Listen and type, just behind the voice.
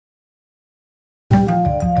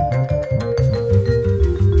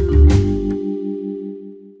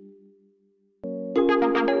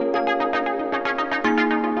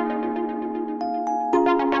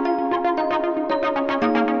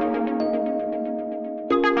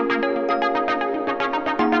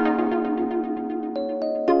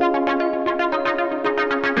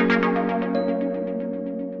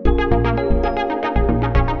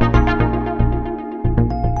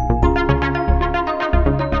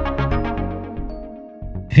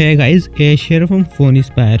है guys ash here from phone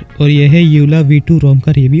spire और ये है Eulah V2 Rom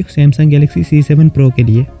का review Samsung Galaxy C7 Pro के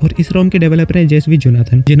लिए। और इस रोम के डेवलपर है जेसवी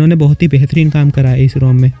जोनाथन, जिन्होंने बहुत ही बेहतरीन काम करा है इस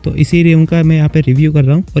रोम में। तो इसी रोम का मैं यहाँ पे रिव्यू कर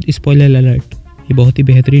रहा हूँ और स्पॉइलर अलर्ट, ये बहुत ही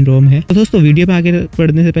बेहतरीन रोम है। तो दोस्तों वीडियो में आगे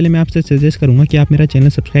बढ़ने से पहले मैं आपसे सजेस्ट करूंगा कि आप मेरा चैनल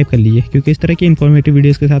सब्सक्राइब कर लीजिए, क्योंकि इस तरह की इन्फॉर्मेटिव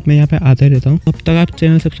वीडियोस के साथ मैं यहाँ पे आता रहता हूँ। अब तक आप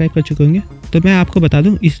चैनल सब्सक्राइब कर चुके होंगे तो मैं आपको बता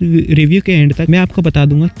दूं, इस रिव्यू के एंड तक मैं आपको बता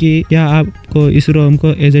दूंगा कि क्या आपको इस रोम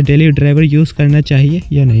को as a daily driver use करना चाहिए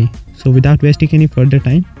या नहीं। So without wasting any further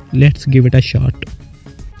time let's give it a shot.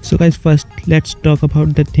 So guys, first let's talk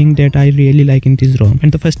about the thing that I really like in this ROM,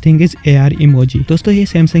 and the first thing is AR emoji। दोस्तों ये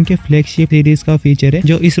Samsung के flagship series का feature है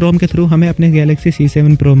जो इस रोम के through हमें अपने गैलेक्सी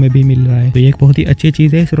C7 Pro में भी मिल रहा है। तो ये एक बहुत ही अच्छी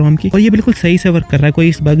चीज है इस रोम की और ये बिल्कुल सही से वर्क कर रहा है, कोई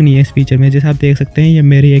इस बग नहीं है इस फीचर में। जैसे आप देख सकते हैं ये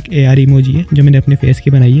मेरी एक AR इमोजी है जो मैंने अपने फेस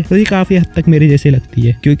की बनाई है, तो ये काफी हद तक मेरे जैसे लगती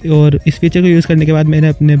है। क्योंकि और इस फीचर को यूज करने के बाद मैंने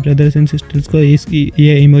अपने ब्रदर्स एंड सिस्टर्स को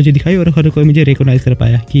ये इमोजी दिखाई और हर कोई मुझे रिकॉग्नाइज कर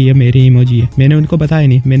पाया कि ये मेरी इमोजी है। मैंने उनको बताया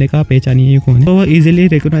नहीं, मैंने कहा पहचानिए ये कौन है, तो वो इजिली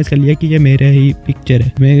रिकॉग्नाइज कर लिया कि ये मेरा ही पिक्चर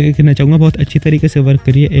है। मैं कहना चाहूंगा बहुत अच्छी तरीके से वर्क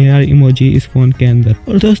करिए AR इमोजी इस फोन के अंदर।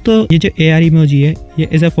 और दोस्तों ये जो AR इमोजी है ये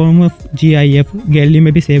as a form of GIF gallery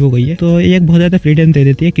में भी सेव हो गई है, तो ये एक बहुत ज्यादा फ्रीडम दे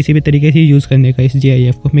देती है किसी भी तरीके से यूज करने का। इस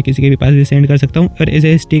GIF को मैं किसी के भी पास भी सेंड कर सकता हूँ और एज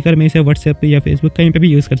ए स्टिकर में इसे व्हाट्सएप या फेसबुक कहीं पे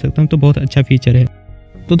भी यूज कर सकता हूँ, तो बहुत अच्छा फीचर है।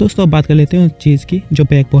 तो दोस्तों अब बात कर लेते हैं उस चीज़ की जो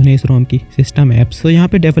बैकबोन है इस रोम की, सिस्टम एप्स। तो यहाँ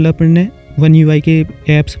पे डेवलपर ने One UI के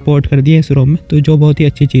ऐप सपोर्ट कर दिए इस रोम में, तो जो बहुत ही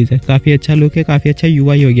अच्छी चीज़ है। काफ़ी अच्छा लुक है, काफ़ी अच्छा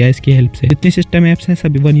UI हो गया है इसकी हेल्प से। जितनी सिस्टम ऐप्स हैं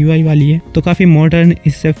सभी One UI वाली है, तो काफ़ी मॉडर्न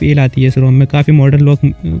इससे फील आती है इस रोम में। काफ़ी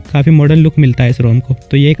मॉडर्न लुक मिलता है इस रोम को,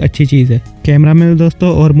 तो ये एक अच्छी चीज़ है। कैमरा में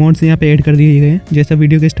दोस्तों और मोड्स यहाँ पे ऐड कर दिए गए हैं, जैसा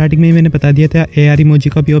वीडियो के स्टार्टिंग में मैंने बता दिया था। AR इमोजी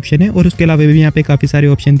का भी ऑप्शन है और उसके अलावा भी यहाँ पे काफ़ी सारे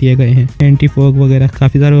ऑप्शन दिए गए हैं, एंटी फॉग वगैरह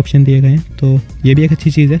काफ़ी सारे ऑप्शन दिए गए हैं, तो ये भी एक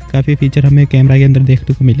अच्छी चीज़ है। काफ़ी फीचर हमें कैमरा के अंदर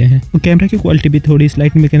देखने को मिले हैं। तो कैमरा की क्वालिटी भी थोड़ी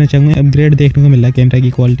स्लाइटली मैं कहना चाहूँगा अपग्रेड देखने को मिल रहा है कैमरा की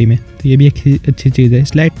क्वालिटी में, तो ये भी एक अच्छी चीज़ है।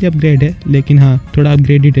 स्लाइटली अपग्रेड है लेकिन हाँ थोड़ा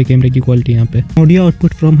अपग्रेडेड है कैमरा की क्वालिटी यहाँ पे। Audio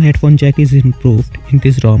output from headphone Jack is improved in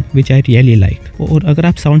this Rome which I really like. और अगर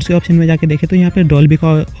आप साउंड के ऑप्शन में जाके देखें तो यहाँ पे डॉल्बी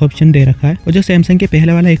का ऑप्शन दे रखा है, और जो सैमसंग के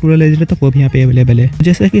पहले वाला इक्वलाइजर है तो वो भी यहाँ पे अवेलेबल है।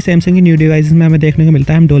 जैसे कि सैमसंग की न्यू डिवाइसेस में हमें देखने को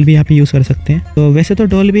मिलता है हम डॉल्बी यहाँ पे यूज कर सकते हैं। तो वैसे तो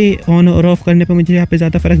डॉल्बी ऑन और ऑफ करने पर मुझे यहाँ पे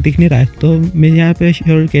ज्यादा फर्क दिख नहीं रहा है, तो मैं यहाँ पे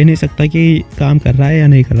श्योर कह नहीं सकता कि काम कर रहा है या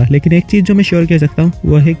नहीं कर रहा। लेकिन एक चीज जो मैं श्योर कह सकता हूँ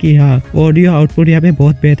वो है कि हाँ ऑडियो आउटपुट यहाँ पे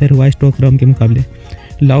बहुत बेहतर हुआ है स्टॉक रोम के मुकाबले।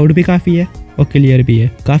 लाउड भी काफी है और क्लियर भी है,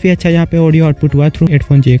 काफ़ी अच्छा यहाँ पे ऑडियो आउटपुट हुआ थ्रू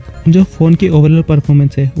हेडफोन जैक। जो फोन की ओवरऑल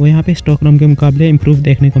परफॉर्मेंस है वो यहाँ पे स्टॉक रोम के मुकाबले इंप्रूव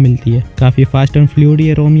देखने को मिलती है। काफ़ी फास्ट एंड फ्लूइड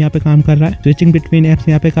ये रोम यहाँ पे काम कर रहा है। स्विचिंग बिटवीन एप्स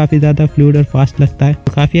यहाँ पे काफ़ी ज़्यादा फ्लूइड और फास्ट लगता है,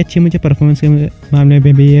 तो काफ़ी अच्छी मुझे परफॉर्मेंस के मामले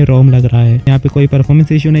में भी ये रोम लग रहा है। यहाँ पे कोई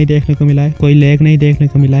परफॉर्मेंस इशू नहीं देखने को मिला है, कोई लैग नहीं देखने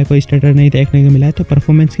को मिला है, कोई स्टटर नहीं देखने को मिला है, तो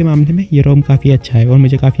परफॉर्मेंस के मामले में ये रोम काफ़ी अच्छा है और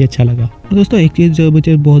मुझे काफ़ी अच्छा लगा। और दोस्तों एक चीज़ जो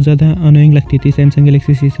मुझे बहुत ज़्यादा अनोइंग लगती थी सैमसंग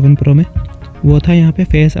गैलेक्सी C7 Pro में, वो था यहाँ पे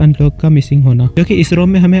फेस अनलॉक का मिसिंग होना, क्योंकि इस रोम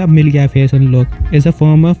में हमें अब मिल गया है face unlock as a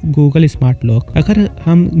form of Google smart lock. अगर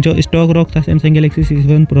हम जो स्टॉक लॉक था सैमसंग गैलेक्सी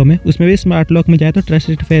C7 Pro में उसमें भी स्मार्ट लॉक में जाए तो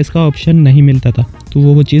ट्रस्टेड फेस का ऑप्शन नहीं मिलता था, तो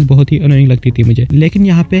वो चीज़ बहुत ही अनोइंग लगती थी मुझे। लेकिन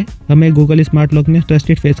यहाँ पे हमें गूगल स्मार्ट लॉक में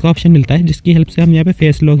ट्रस्टेड फेस का ऑप्शन मिलता है, जिसकी हेल्प से हम यहाँ पे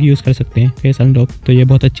फेस लॉक यूज कर सकते हैं, फेस अनलॉक। तो ये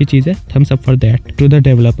बहुत अच्छी चीज़ है, Thums up for that to the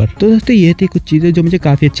developer. तो दोस्तों ये थी कुछ चीज़ें जो मुझे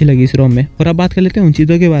काफ़ी अच्छी लगी इस रोम में। और अब बात कर लेते हैं उन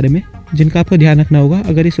चीज़ों के बारे में जिनका आपको ध्यान रखना होगा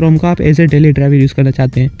अगर इस रोम को आप as a daily driver use करना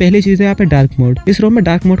चाहते हैं। पहली चीज है यहाँ पे डार्क मोड। इस रोम में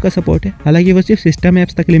डार्क मोड का सपोर्ट है, हालांकि वो सिर्फ सिस्टम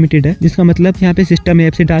एप्स तक लिमिटेड है, जिसका मतलब यहाँ पे सिस्टम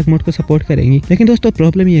एप्स ही डार्क मोड को सपोर्ट करेंगी। लेकिन दोस्तों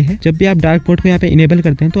प्रॉब्लम ये है जब भी आप डार्क मोड को यहाँ पे इनेबल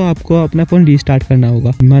करते हैं तो आपको अपना फोन रीस्टार्ट करना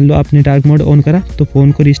होगा। मान लो आपने डार्क मोड ऑन करा तो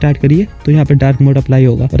फोन को रीस्टार्ट करिए तो यहाँ पे डार्क मोड अप्लाई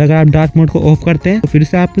होगा, और अगर आप डार्क मोड को ऑफ करते हैं तो फिर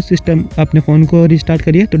से आप सिस्टम अपने फोन को रीस्टार्ट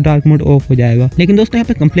करिए तो डार्क मोड ऑफ हो जाएगा। लेकिन दोस्तों यहाँ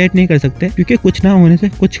पे कंप्लेंट नहीं कर सकते, क्योंकि कुछ ना होने से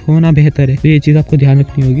कुछ होना बेहतर है, तो ये चीज आपको ध्यान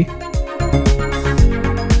रखनी होगी।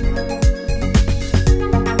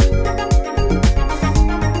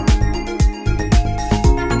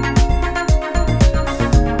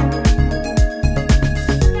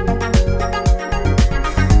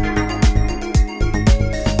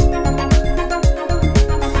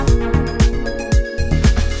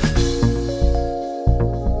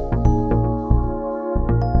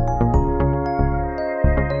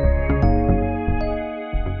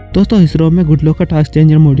 दोस्तों इस रोम में गुड लॉक का task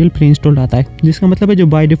changer module pre installed आता है, जिसका मतलब है जो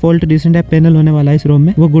by default recent app panel होने वाला है इस रोम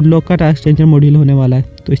में वो गुड लॉक का टास्क चेंजर मॉड्यूल होने वाला है,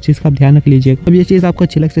 तो इस चीज़ का आप ध्यान रख लीजिएगा। अब ये चीज़ आपको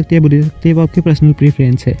अच्छी लग सकती है, बुरी लग सकती है, वो आपकी पर्सनल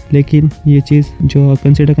प्रेफरेंस है, लेकिन ये चीज़ जो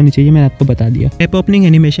कंसिडर करनी चाहिए मैंने आपको बता दिया। ऐप ओपनिंग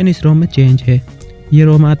एनिमेशन इस रोम में चेंज है, ये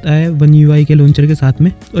रोम आता है One UI के लॉन्चर के साथ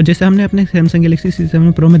में। और जैसे हमने अपने सैमसंग गैलेक्सी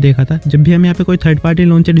C7 Pro में देखा था, जब भी हम यहाँ पे कोई थर्ड पार्टी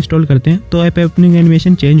लॉन्चर इंस्टॉल करते हैं तो ऐप ओपनिंग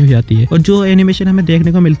एनिमेशन चेंज हो जाती है, और जो एनिमेशन हमें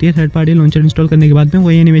देखने को मिलती है थर्ड पार्टी लॉन्चर इंस्टॉल करने के बाद में,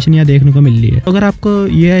 वही एनिमेशन यहाँ देखने को मिल रही है। अगर आपको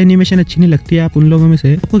ये एनिमेशन अच्छी नहीं लगती है, आप उन लोगों में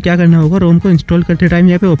से, आपको क्या करना होगा, रोम को इंस्टॉल करते टाइम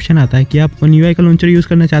यहाँ पे ऑप्शन आता है कि आप One UI का लॉन्चर यूज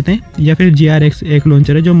करना चाहते हैं या फिर GRX एक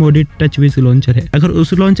लॉन्चर है जो मोडेड टच विज लॉन्चर है। अगर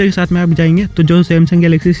उस लॉन्चर के साथ में आप जाएंगे तो जो सैमसंग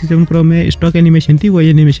गैलेक्सी C7 Pro में स्टॉक एनिमेशन थी वही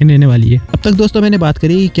एनिमेशन रहने वाली है। अब तक दोस्तों मैंने बात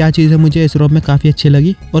करी क्या चीज़ है मुझे इस रोम में काफ़ी अच्छी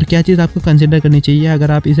लगी और क्या चीज़ आपको कंसिडर करनी चाहिए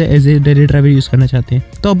अगर आप इसे as a daily driver use करना चाहते हैं।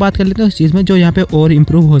 तो अब बात कर लेते हैं उस चीज़ में जो यहाँ पे और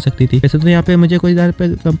इम्प्रूव हो सकती थी। वैसे तो यहाँ पे मुझे कोई ज़्यादा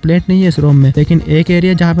कंप्लेंट नहीं है इस रोम में, लेकिन एक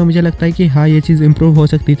एरिया जहाँ पे मुझे लगता है कि हाँ ये चीज़ इम्प्रूव हो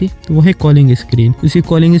सकती थी तो वो है कॉलिंग स्क्रीन। इसी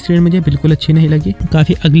कॉलिंग स्क्रीन मुझे बिल्कुल अच्छी नहीं लगी,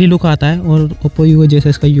 काफ़ी अगली लुक आता है और ओप्पो यूआई जैसा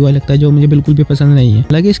इसका यूआई लगता है जो मुझे बिल्कुल भी पसंद नहीं है।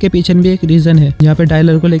 हालांकि इसके पीछे भी एक रीज़न है, यहाँ पे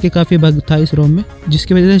डायलर को लेके काफ़ी बग था इस रोम में,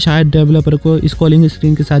 जिसकी वजह से शायद डेवलपर को इस कॉलिंग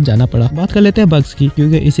स्क्रीन के साथ जाना पड़ा। बात कर लेते हैं बग्स की,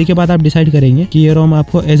 क्योंकि इसी के बाद आप डिसाइड करेंगे कि ये रोम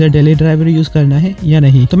आपको as a daily driver use करना है या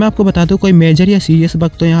नहीं। तो मैं आपको बता दूं कोई मेजर या सीरियस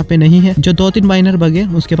बग तो यहाँ पे नहीं है, जो 2-3 माइनर बग है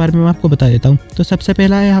उसके बारे में मैं आपको बता देता हूँ। तो सबसे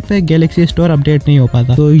पहला है यहाँ पे गैलेक्सी स्टोर अपडेट नहीं हो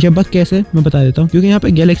पाता। तो ये बग कैसे मैं बता देता हूँ, क्योंकि यहाँ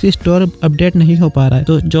पे गैलेक्सी स्टोर अपडेट नहीं हो पा रहा है,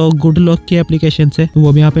 तो जो गुड लॉक की एप्लीकेशन है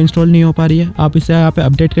वो भी यहाँ पे इंस्टॉल नहीं हो पा रही है। आप इसे यहाँ पे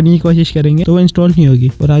अपडेट करने की कोशिश करेंगे तो वो इंस्टॉल नहीं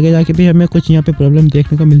होगी और आगे जाके भी हमें कुछ यहाँ पे प्रॉब्लम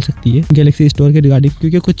देखने को मिल सकती है गैलेक्सी स्टोर के रिगार्डिंग,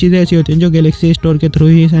 क्योंकि कुछ चीजें ऐसी होती हैं जो गैलेक्सी स्टोर के थ्रू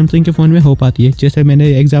ही सैमसंग के फोन में हो पाती है, जैसे मैंने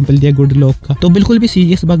एग्जांपल दिया गुड लॉक का। तो बिल्कुल भी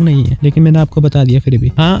सीरियस बग नहीं है, लेकिन मैंने आपको बता दिया फिर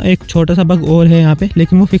भी। हाँ एक छोटा सा बग और है यहाँ पे,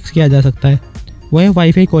 लेकिन वो फिक्स किया जा सकता है, वो है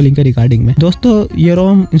वाईफाई कॉलिंग के रिगार्डिंग में। दोस्तों ये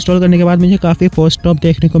रोम इंस्टॉल करने के बाद मुझे काफी फोर्स स्टॉप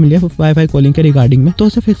देखने को मिले वाईफाई कॉलिंग के रिगार्डिंग में, तो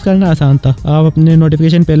उसे फिक्स करना आसान था। आप अपने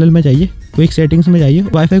नोटिफिकेशन पैनल में जाइए, क्विक सेटिंग्स में जाइए,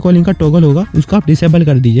 वाईफाई कॉलिंग का टॉगल होगा उसको आप डिसेबल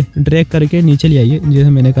कर दीजिए, ड्रैग करके नीचे ले आइए जैसे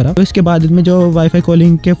मैंने करा। तो इसके बाद में जो वाईफाई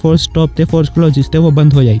कॉलिंग के फोर्स स्टॉप थे, फोर्स क्लोजेस थे, वो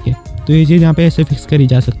बंद हो जाएंगे। तो ये चीज़ यहाँ पे ऐसे फिक्स करी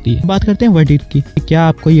जा सकती है। बात करते हैं वर्डिक्ट की, क्या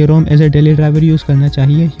आपको ये रोम as a daily driver use करना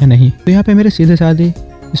चाहिए या नहीं। तो यहाँ पे मेरे सीधे साधे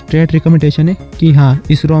स्ट्रेट रिकमेंडेशन है कि हाँ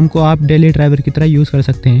इस रोम को आप डेली ड्राइवर की तरह यूज कर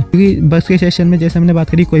सकते हैं, क्योंकि बग्स के सेशन में जैसे हमने बात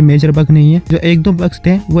करी कोई मेजर बग नहीं है। जो 1-2 बग्स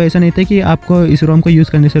थे वो ऐसा नहीं थे कि आपको इस रोम को यूज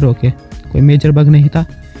करने से रोके, कोई मेजर बग नहीं था।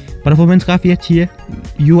 परफॉर्मेंस काफ़ी अच्छी है,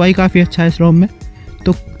 यूआई काफ़ी अच्छा है इस रोम में,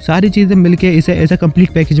 तो सारी चीज़ें मिलके इसे ऐसा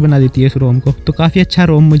कंप्लीट पैकेज बना देती है इस रोम को। तो काफ़ी अच्छा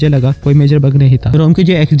रोम मुझे लगा, कोई मेजर बग नहीं था। रोम की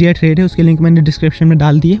जो XDI थ्रेड है उसके लिंक मैंने डिस्क्रिप्शन में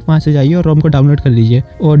डाल दी है, वहाँ से जाइए और रोम को डाउनलोड कर लीजिए।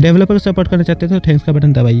 और डेवलपर को सपोर्ट करना चाहते हैं तो थैंक्स का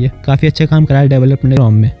बटन दबाइए, काफ़ी अच्छा काम करा है डेवलपर ने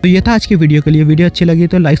रोम में। तो ये था आज की वीडियो के लिए। वीडियो अच्छी लगी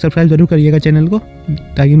तो लाइक सब्सक्राइब जरूर करिएगा चैनल को,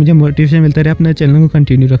 ताकि मुझे मोटिवेशन मिलता रहे अपने चैनल को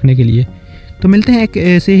कंटिन्यू रखने के लिए। तो मिलते हैं एक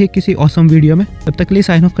ऐसे ही किसी ऑसम वीडियो में, तब तक के लिए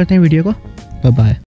साइन ऑफ करते हैं वीडियो को। Bye bye.